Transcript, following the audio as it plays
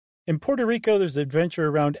In Puerto Rico, there's adventure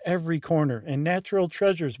around every corner and natural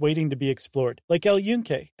treasures waiting to be explored, like El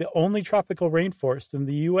Yunque, the only tropical rainforest in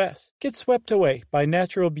the U.S. Get swept away by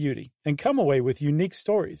natural beauty and come away with unique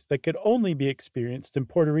stories that could only be experienced in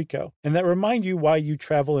Puerto Rico and that remind you why you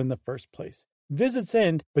travel in the first place. Visits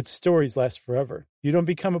end, but stories last forever. You don't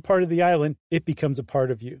become a part of the island, it becomes a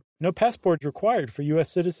part of you. No passport required for U.S.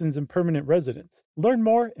 citizens and permanent residents. Learn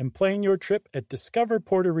more and plan your trip at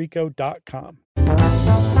discoverpuertorico.com.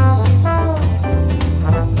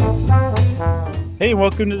 Hey, and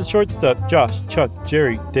welcome to The Short Stuff. Josh, Chuck,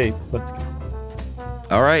 Jerry, Dave, let's go.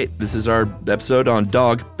 All right, this is our episode on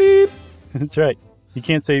dog beep. That's right. You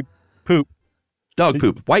can't say poop. Dog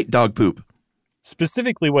poop. White dog poop.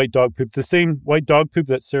 Specifically white dog poop. The same white dog poop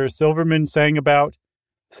that Sarah Silverman sang about.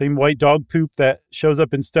 Same white dog poop that shows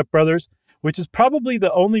up in Step Brothers, which is probably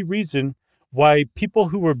the only reason why people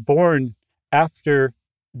who were born after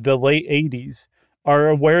the late 80s are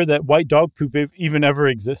aware that white dog poop even ever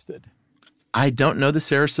existed. I don't know the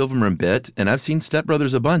Sarah Silverman bit, and I've seen Step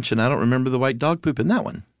Brothers a bunch, and I don't remember the white dog poop in that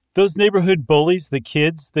one. Those neighborhood bullies, the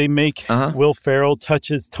kids, they make Will Ferrell touch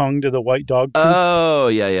his tongue to the white dog poop. Oh,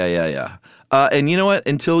 yeah. And you know what?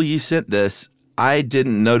 Until you sent this, I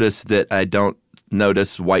didn't notice that I don't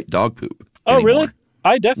notice white dog poop anymore. Really?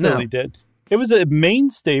 I definitely did. It was a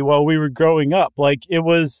mainstay while we were growing up. Like, it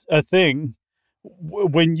was a thing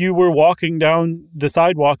when you were walking down the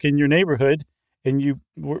sidewalk in your neighborhood and you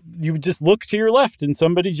would just look to your left in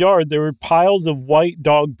somebody's yard. There were piles of white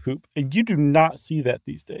dog poop, and you do not see that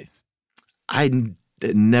these days. I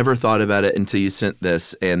never thought about it until you sent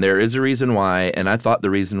this, and there is a reason why, and I thought the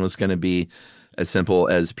reason was going to be as simple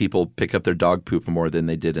as people pick up their dog poop more than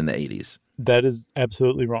they did in the 80s. That is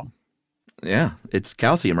absolutely wrong. Yeah, it's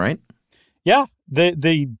calcium, right? Yeah,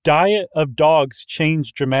 the diet of dogs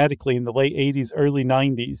changed dramatically in the late 80s, early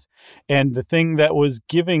 90s. And the thing that was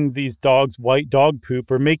giving these dogs white dog poop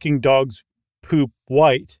or making dogs poop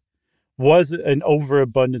white was an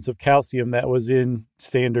overabundance of calcium that was in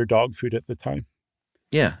standard dog food at the time.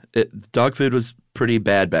 Yeah, dog food was pretty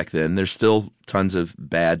bad back then. There's still tons of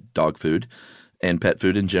bad dog food and pet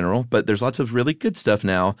food in general, but there's lots of really good stuff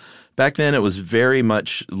now. Back then, it was very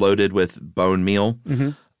much loaded with bone meal.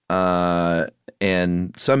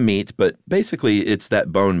 And some meat, but basically it's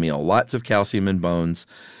that bone meal. Lots of calcium in bones.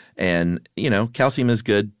 And, calcium is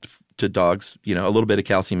good to dogs. A little bit of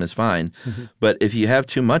calcium is fine. But if you have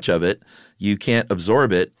too much of it, you can't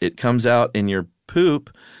absorb it. It comes out in your poop,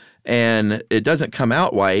 and it doesn't come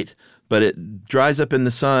out white, but it dries up in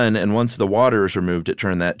the sun. And once the water is removed, it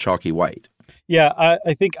turns that chalky white. Yeah,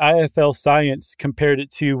 I think IFL Science compared it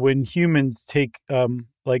to when humans take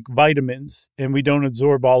like vitamins and we don't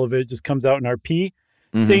absorb all of it. It just comes out in our pee.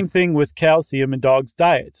 Same thing with calcium in dogs'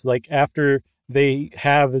 diets. Like after they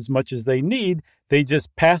have as much as they need, they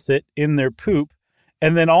just pass it in their poop.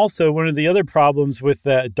 And then also one of the other problems with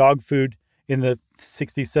dog food in the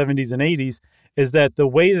 60s, 70s, and 80s is that the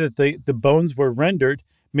way that the bones were rendered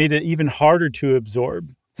made it even harder to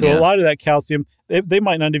absorb. So a lot of that calcium, they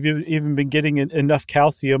might not have even been getting enough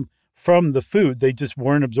calcium from the food. They just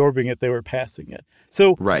weren't absorbing it. They were passing it.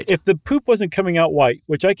 So if the poop wasn't coming out white,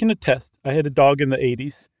 which I can attest, I had a dog in the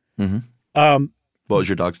 80s. What was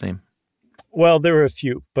your dog's name? Well, there were a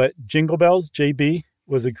few, but Jingle Bells, JB,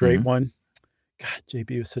 was a great one. God,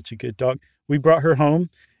 JB was such a good dog. We brought her home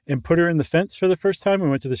and put her in the fence for the first time. We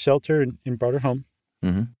went to the shelter and brought her home.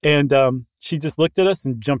 And she just looked at us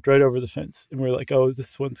and jumped right over the fence. And we were like, oh,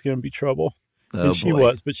 this one's going to be trouble. And she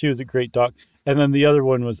was, but she was a great dog. And then the other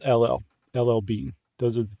one was LL Bean.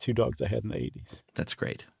 Those are the two dogs I had in the 80s. That's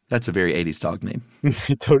great. That's a very 80s dog name.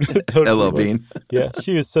 Totally LL Bean. Yeah,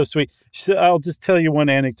 she was so sweet. I'll just tell you one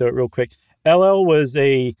anecdote real quick. LL was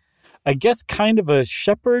I guess, kind of a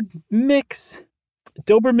shepherd mix.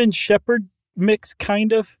 Doberman shepherd mix,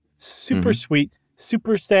 kind of. Super sweet,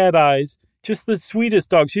 super sad eyes. Just the sweetest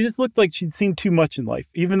dog. She just looked like she'd seen too much in life,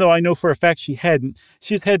 even though I know for a fact she hadn't.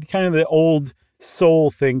 She just had kind of the old soul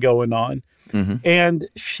thing going on. And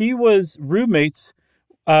she was roommates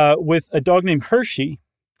with a dog named Hershey,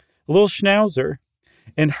 a little schnauzer.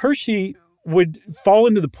 And Hershey would fall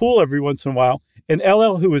into the pool every once in a while. And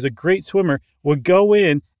LL, who was a great swimmer, would go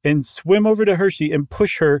in and swim over to Hershey and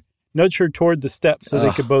nudge her toward the steps so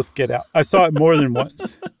they could both get out. I saw it more than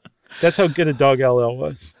once. That's how good a dog LL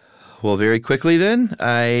was. Well, very quickly then,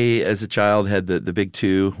 I, as a child, had the big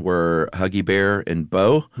two were Huggy Bear and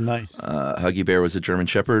Bo. Nice. Huggy Bear was a German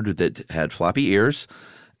Shepherd that had floppy ears,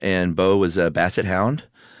 and Bo was a Basset Hound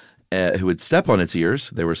who would step on its ears.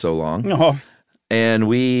 They were so long. Oh. And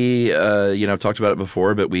we, I've talked about it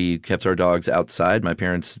before, but we kept our dogs outside. My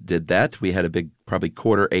parents did that. We had a big, probably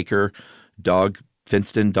quarter-acre dog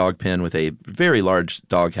fenced-in dog pen with a very large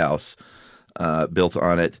dog house built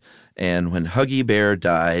on it. And when Huggy Bear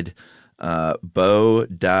died, Bo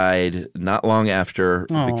died not long after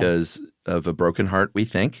because of a broken heart, we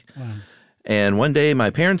think. Wow. And one day my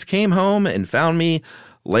parents came home and found me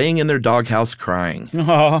laying in their doghouse crying.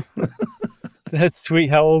 Oh, that's sweet.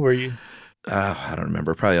 How old were you? I don't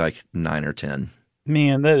remember. Probably like 9 or 10.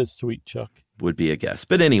 Man, that is sweet, Chuck. Would be a guess.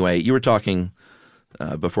 But anyway, you were talking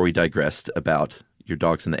before we digressed about your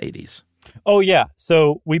dogs in the 80s. Oh, yeah.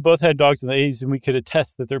 So we both had dogs in the 80s, and we could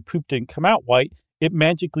attest that their poop didn't come out white. It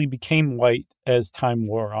magically became white as time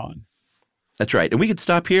wore on. That's right. And we could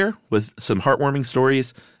stop here with some heartwarming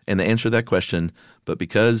stories and the answer to that question. But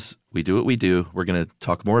because we do what we do, we're going to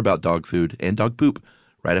talk more about dog food and dog poop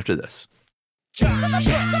right after this.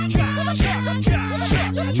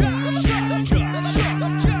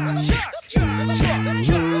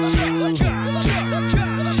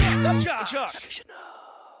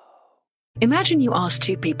 Imagine you ask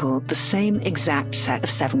two people the same exact set of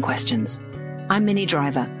 7 questions. I'm Minnie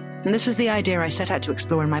Driver, and this was the idea I set out to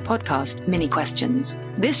explore in my podcast, Minnie Questions.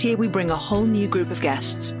 This year, we bring a whole new group of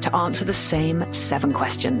guests to answer the same 7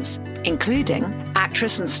 questions, including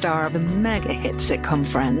actress and star of the mega hit sitcom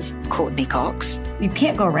Friends, Courtney Cox. You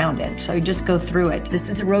can't go around it, so you just go through it. This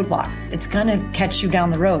is a roadblock. It's going to catch you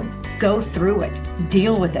down the road. Go through it.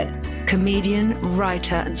 Deal with it. Comedian,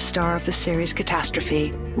 writer, and star of the series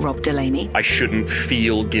Catastrophe, Rob Delaney. I shouldn't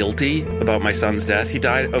feel guilty about my son's death. He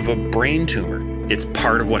died of a brain tumor. It's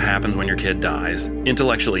part of what happens when your kid dies.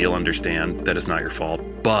 Intellectually, you'll understand that it's not your fault,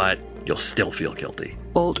 but you'll still feel guilty.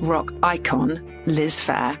 Alt-rock icon, Liz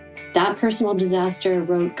Phair. That personal disaster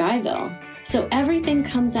wrote Guyville. So everything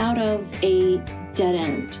comes out of a dead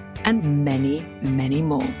end. And many, many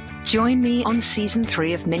more. Join me on Season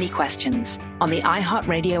 3 of Minnie Questions on the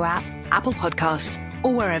iHeartRadio app, Apple Podcasts,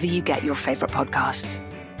 or wherever you get your favorite podcasts.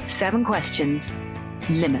 7 questions,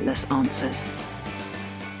 limitless answers.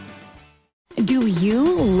 Do you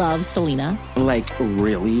love Selena? Like,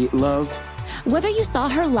 really love? Whether you saw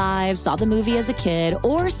her live, saw the movie as a kid,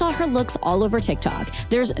 or saw her looks all over TikTok,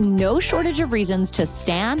 there's no shortage of reasons to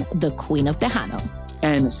stan the Queen of Tejano.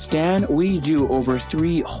 And Stan, we do over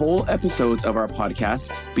 3 whole episodes of our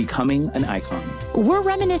podcast, Becoming an Icon. We're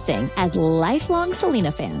reminiscing as lifelong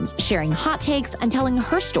Selena fans, sharing hot takes and telling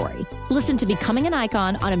her story. Listen to Becoming an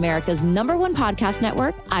Icon on America's #1 podcast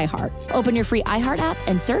network, iHeart. Open your free iHeart app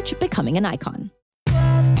and search Becoming an Icon.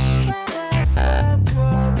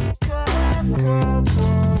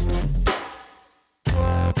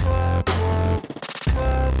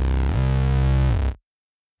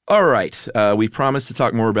 All right. We promised to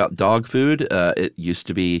talk more about dog food. It used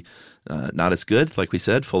to be not as good, like we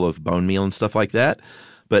said, full of bone meal and stuff like that.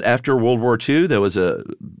 But after World War II, there was a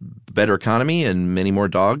better economy and many more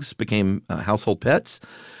dogs became household pets.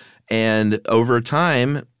 And over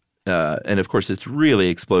time, and of course, it's really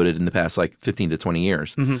exploded in the past like 15 to 20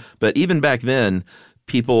 years. Mm-hmm. But even back then,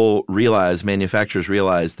 manufacturers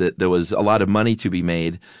realized that there was a lot of money to be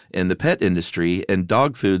made in the pet industry, and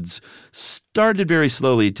dog foods started very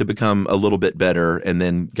slowly to become a little bit better and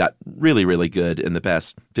then got really, really good in the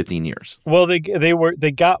past 15 years. Well, they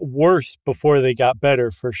got worse before they got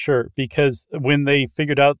better, for sure, because when they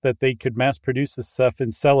figured out that they could mass produce this stuff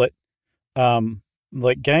and sell it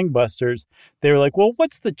like gangbusters, they were like, well,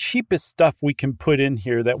 what's the cheapest stuff we can put in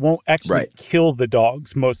here that won't actually kill the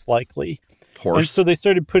dogs, most likely? Horse. And so they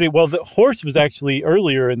started putting, the horse was actually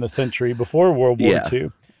earlier in the century before World War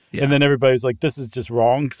II. Yeah. And then everybody's like, this is just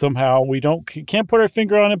wrong. Somehow we can't put our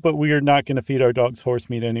finger on it, but we are not going to feed our dogs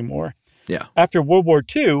horse meat anymore. Yeah. After World War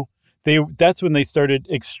II, that's when they started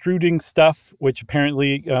extruding stuff, which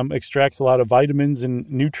apparently extracts a lot of vitamins and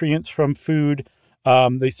nutrients from food.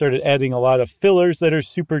 They started adding a lot of fillers that are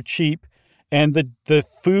super cheap. And the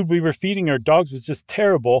food we were feeding our dogs was just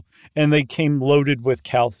terrible. And they came loaded with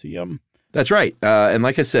calcium. That's right. And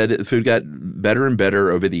like I said, the food got better and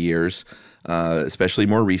better over the years, especially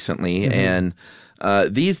more recently. Mm-hmm.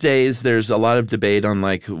 And these days, there's a lot of debate on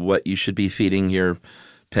like what you should be feeding your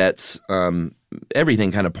pets.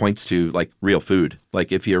 Everything kind of points to like real food.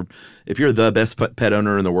 Like if you're the best pet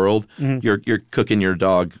owner in the world, mm-hmm. you're cooking your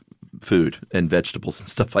dog food and vegetables and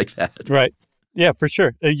stuff like that. Right. Yeah, for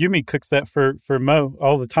sure. Yumi cooks that for Mo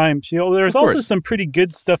all the time. There's also some pretty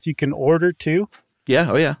good stuff you can order too. Yeah.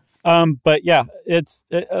 Oh yeah. But yeah,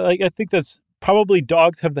 I think that's probably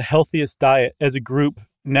dogs have the healthiest diet as a group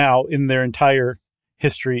now in their entire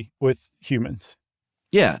history with humans.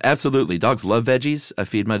 Yeah, absolutely. Dogs love veggies. I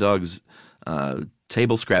feed my dogs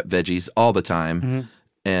table scrap veggies all the time. Mm-hmm.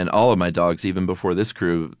 And all of my dogs, even before this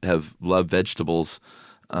crew, have loved vegetables.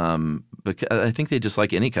 Because I think they just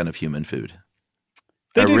like any kind of human food.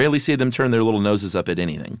 I rarely see them turn their little noses up at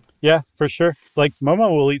anything. Yeah, for sure. Like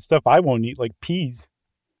Momo will eat stuff I won't eat, like peas.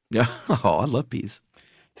 Yeah. Oh, I love peas.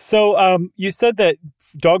 So you said that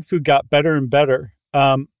dog food got better and better.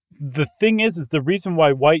 The thing is the reason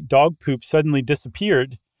why white dog poop suddenly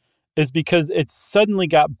disappeared is because it suddenly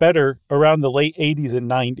got better around the late 80s and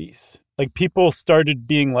 90s. Like people started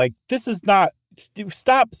being like, this is not,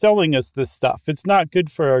 stop selling us this stuff. It's not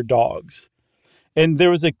good for our dogs. And there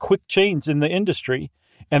was a quick change in the industry,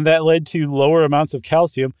 and that led to lower amounts of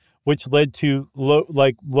calcium, which led to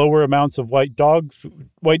lower amounts of white dog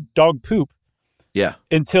poop. Yeah.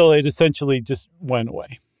 Until it essentially just went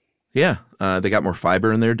away. Yeah. They got more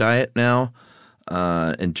fiber in their diet now,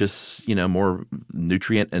 and just, more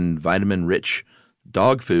nutrient and vitamin rich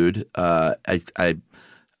dog food.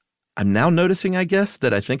 I'm now noticing, I guess,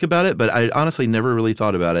 that I think about it, but I honestly never really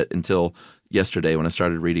thought about it until yesterday when I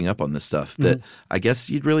started reading up on this stuff, that I guess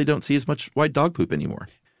you really don't see as much white dog poop anymore.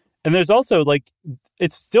 And there's also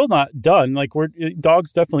it's still not done. Like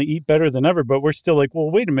dogs definitely eat better than ever, but we're still like, well,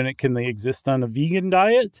 wait a minute. Can they exist on a vegan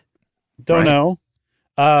diet? Don't know.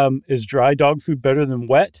 Is dry dog food better than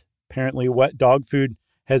wet? Apparently wet dog food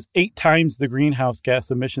has 8 times the greenhouse gas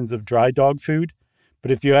emissions of dry dog food.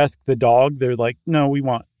 But if you ask the dog, they're like, no, we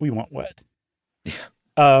want wet.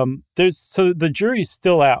 Yeah. So the jury's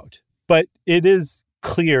still out, but it is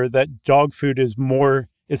clear that dog food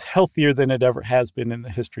is healthier than it ever has been in the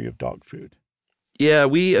history of dog food. Yeah,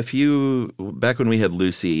 back when we had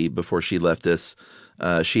Lucy, before she left us,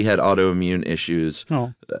 she had autoimmune issues.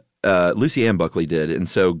 Oh. Lucy and Buckley did. And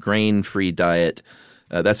so grain-free diet,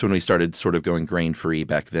 that's when we started sort of going grain-free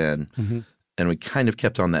back then. Mm-hmm. And we kind of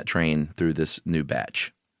kept on that train through this new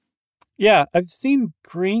batch. Yeah, I've seen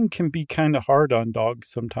grain can be kind of hard on dogs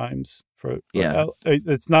sometimes.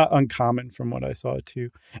 It's not uncommon from what I saw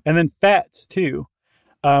too. And then fats too.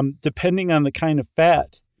 Depending on the kind of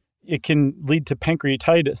fat, it can lead to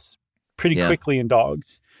pancreatitis pretty quickly in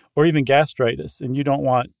dogs, or even gastritis. And you don't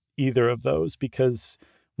want either of those, because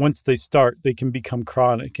once they start, they can become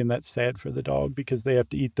chronic. And that's sad for the dog because they have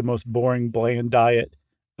to eat the most boring, bland diet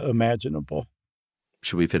imaginable.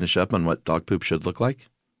 Should we finish up on what dog poop should look like?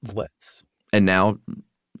 Let's. And now,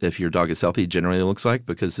 if your dog is healthy, generally it looks like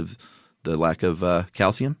because of the lack of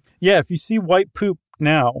calcium? Yeah, if you see white poop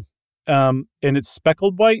now, and it's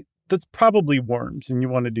speckled white, that's probably worms, and you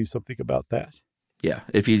want to do something about that. Yeah,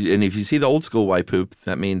 if you see the old school white poop,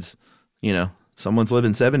 that means, someone's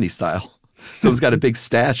living 70s style. Someone's got a big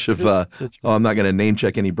stash of, I'm not going to name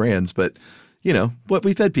check any brands, but, what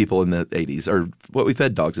we fed people in the 80s, or what we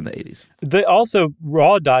fed dogs in the 80s.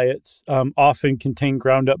 Raw diets often contain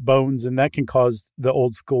ground up bones, and that can cause the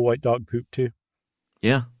old school white dog poop too.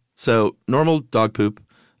 Yeah. So normal dog poop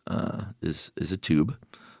is a tube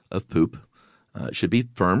of poop. It should be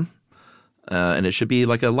firm, and it should be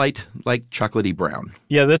like chocolatey brown.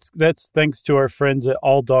 Yeah, that's thanks to our friends at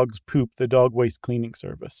All Dogs Poop, the dog waste cleaning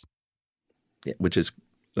service. Yeah, which is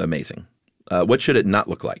amazing. What should it not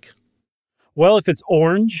look like? Well, if it's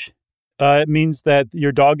orange, it means that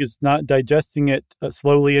your dog is not digesting it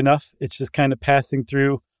slowly enough. It's just kind of passing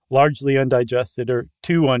through largely undigested or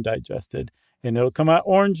too undigested. And it'll come out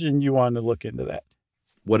orange, and you want to look into that.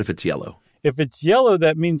 What if it's yellow? If it's yellow,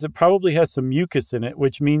 that means it probably has some mucus in it,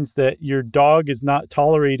 which means that your dog is not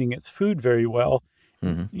tolerating its food very well.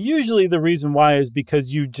 Mm-hmm. Usually the reason why is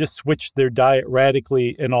because you just switched their diet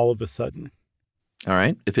radically and all of a sudden. All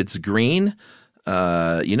right. If it's green,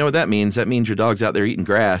 you know what that means? That means your dog's out there eating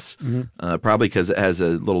grass, probably because it has a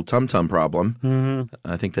little tum-tum problem. Mm-hmm.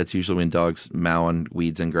 I think that's usually when dogs mow on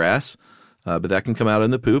weeds and grass. But that can come out in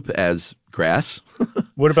the poop as grass.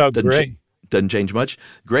 What about gray? Doesn't change much.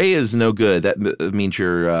 Gray is no good. That means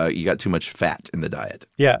you got too much fat in the diet.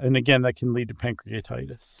 Yeah, and again, that can lead to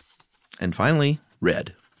pancreatitis. And finally,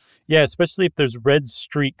 red. Yeah, especially if there's red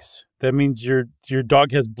streaks. That means your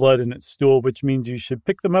dog has blood in its stool, which means you should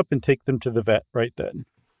pick them up and take them to the vet right then.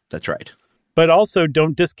 That's right. But also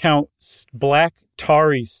don't discount black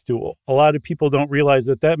tarry stool. A lot of people don't realize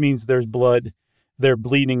that means there's blood. They're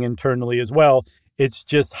bleeding internally as well. It's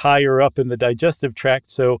just higher up in the digestive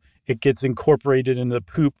tract, so it gets incorporated into the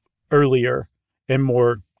poop earlier and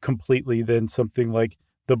more completely than something like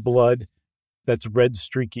the blood that's red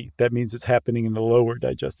streaky. That means it's happening in the lower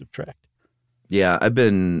digestive tract. Yeah, I've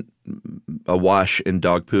been awash in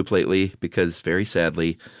dog poop lately because, very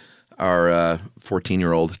sadly, our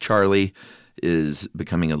 14-year-old Charlie is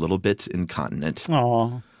becoming a little bit incontinent.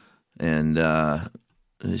 Aww. And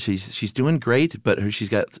she's doing great, but she's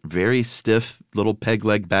got very stiff little peg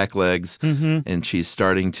leg back legs, and she's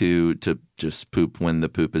starting to just poop when the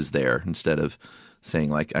poop is there instead of saying,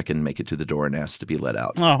 like, I can make it to the door and ask to be let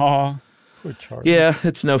out. Aww. Poor Charlie. Yeah,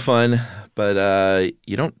 it's no fun. But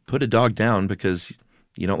you don't put a dog down because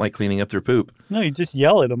you don't like cleaning up their poop. No, you just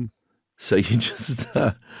yell at them. So you just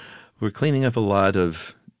we're cleaning up a lot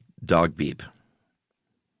of dog beep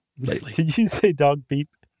lately. Did you say dog beep?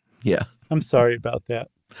 Yeah. I'm sorry about that.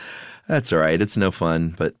 That's all right. It's no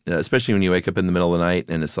fun, but especially when you wake up in the middle of the night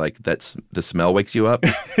and it's like the smell wakes you up.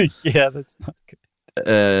 Yeah, that's not good.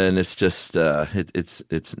 And it's just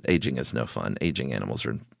it's aging is no fun. Aging animals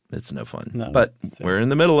it's no fun. No, but we're in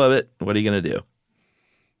the middle of it. What are you going to do?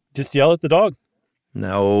 Just yell at the dog.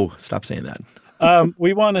 No, stop saying that.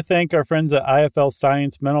 We want to thank our friends at IFL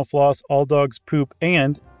Science, Mental Floss, All Dogs Poop,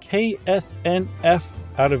 and KSNF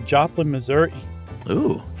out of Joplin, Missouri.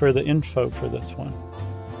 Ooh. For the info for this one.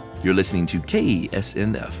 You're listening to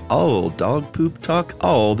KSNF, all dog poop talk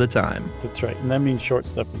all the time. That's right. And that means Short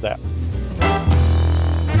Stuff is out.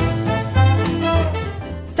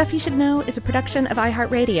 Stuff You Should Know is a production of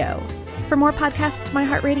iHeartRadio. For more podcasts from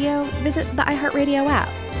iHeartRadio, visit the iHeartRadio app,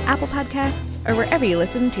 Apple Podcasts, or wherever you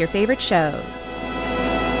listen to your favorite shows.